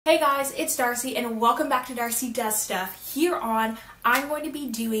Hey guys, it's Darcy and welcome back to Darcy Does Stuff. Here on, I'm going to be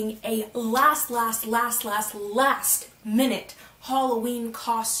doing a last minute Halloween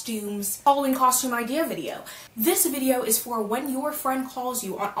costume idea video. This video is for when your friend calls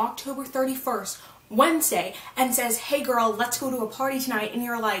you on October 31st, Wednesday, and says, hey girl, let's go to a party tonight, and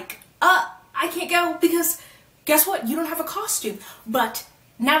you're like, I can't go because guess what? You don't have a costume. But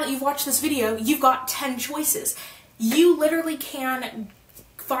now that you've watched this video, you've got 10 choices. You literally can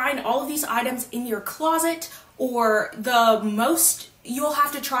find all of these items in your closet, or the most you'll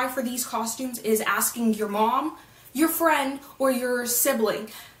have to try for these costumes is asking your mom, your friend, or your sibling.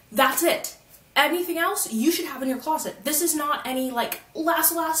 That's it. Anything else you should have in your closet. This is not any like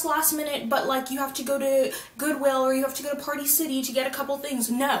last minute, but like you have to go to Goodwill or you have to go to Party City to get a couple things.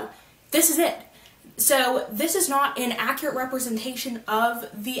 No, this is it. So this is not an accurate representation of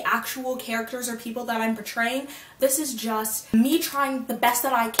the actual characters or people that I'm portraying. This is just me trying the best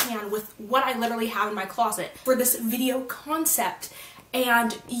that I can with what I literally have in my closet for this video concept.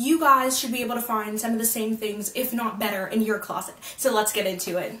 And you guys should be able to find some of the same things, if not better, in your closet. So let's get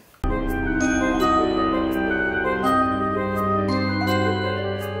into it.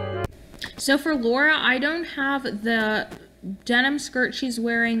 So for Laura, I don't have the denim skirt she's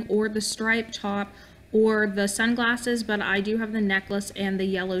wearing or the striped top or the sunglasses, but I do have the necklace and the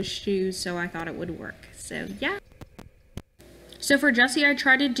yellow shoes, so I thought it would work. So yeah. So for Jessie, I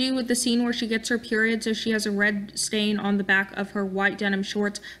tried to do with the scene where she gets her period, so she has a red stain on the back of her white denim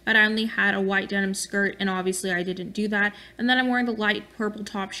shorts, but I only had a white denim skirt, and obviously I didn't do that. And then I'm wearing the light purple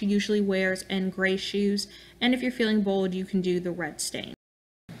top she usually wears and gray shoes, and if you're feeling bold, you can do the red stain.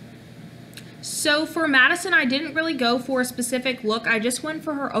 So for Madison, I didn't really go for a specific look. I just went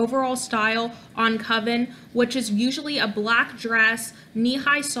for her overall style on Coven, which is usually a black dress,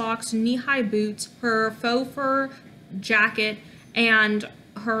 knee-high socks, knee-high boots, her faux fur jacket, and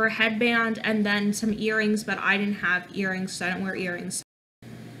her headband, and then some earrings, but I didn't have earrings, so I don't wear earrings.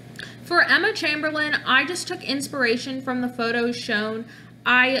 For Emma Chamberlain, I just took inspiration from the photos shown.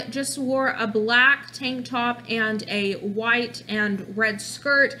 I just wore a black tank top and a white and red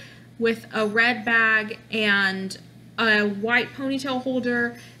skirt with a red bag and a white ponytail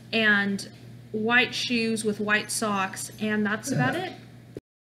holder and white shoes with white socks, and that's about it.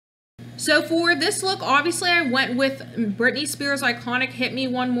 So for this look, obviously I went with Britney Spears' iconic Hit Me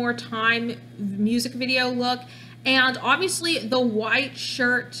One More Time music video look, and obviously the white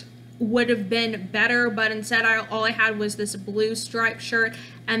shirt would have been better, but instead all I had was this blue striped shirt,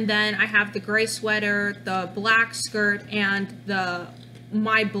 and then I have the gray sweater, the black skirt, and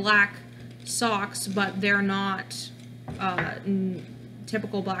my black socks, but they're not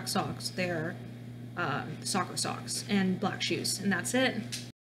typical black socks. They're soccer socks and black shoes, and that's it.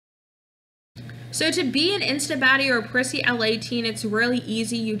 So to be an Insta baddie or a prissy LA teen, it's really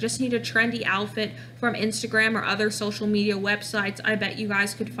easy. You just need a trendy outfit from Instagram or other social media websites. I bet you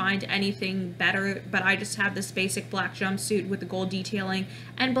guys could find anything better, but I just had this basic black jumpsuit with the gold detailing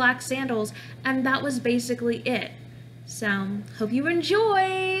and black sandals, and that was basically it. So hope you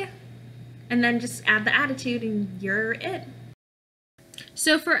enjoy, and then just add the attitude and you're it.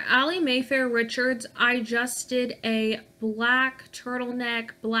 So for Allie Mayfair Richards, I just did a black turtleneck,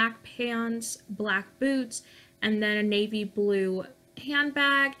 black pants, black boots, and then a navy blue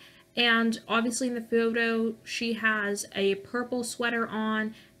handbag. And obviously in the photo, she has a purple sweater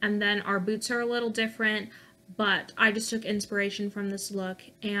on, and then our boots are a little different, but I just took inspiration from this look,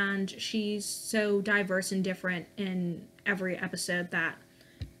 and she's so diverse and different in every episode that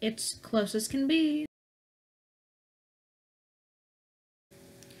it's close as can be.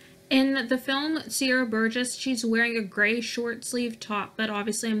 In the film Sierra Burgess, she's wearing a gray short sleeve top, but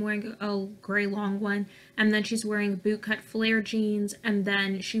obviously I'm wearing a gray long one, and then she's wearing bootcut flare jeans, and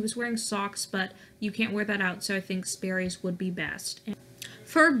then she was wearing socks, but you can't wear that out, so I think Sperry's would be best.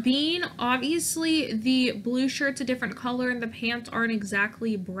 For Bean, obviously the blue shirt's a different color and the pants aren't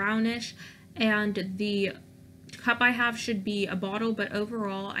exactly brownish, and the cup I have should be a bottle, but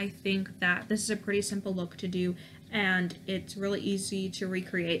overall I think that this is a pretty simple look to do, and it's really easy to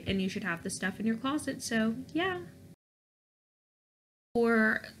recreate, and you should have this stuff in your closet, so yeah.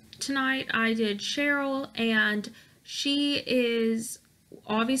 For tonight, I did Cheryl, and she is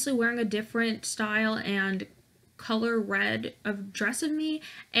obviously wearing a different style and color red of dress of me,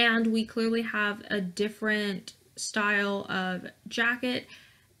 and we clearly have a different style of jacket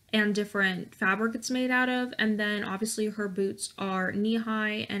and different fabric it's made out of, and then obviously her boots are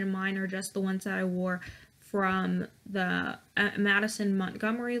knee-high, and mine are just the ones that I wore from the Madison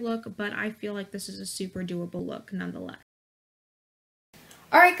Montgomery look, but I feel like this is a super doable look nonetheless.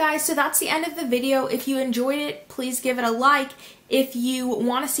 Alright guys, so that's the end of the video. If you enjoyed it, please give it a like. If you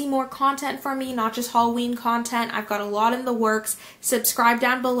want to see more content from me, not just Halloween content, I've got a lot in the works. Subscribe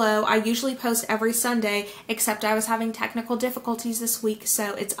down below. I usually post every Sunday, except I was having technical difficulties this week,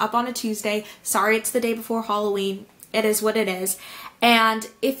 so it's up on a Tuesday. Sorry it's the day before Halloween. It is what it is. And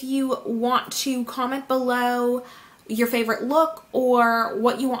if you want to comment below your favorite look or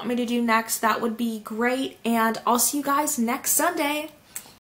what you want me to do next, that would be great. And I'll see you guys next Sunday.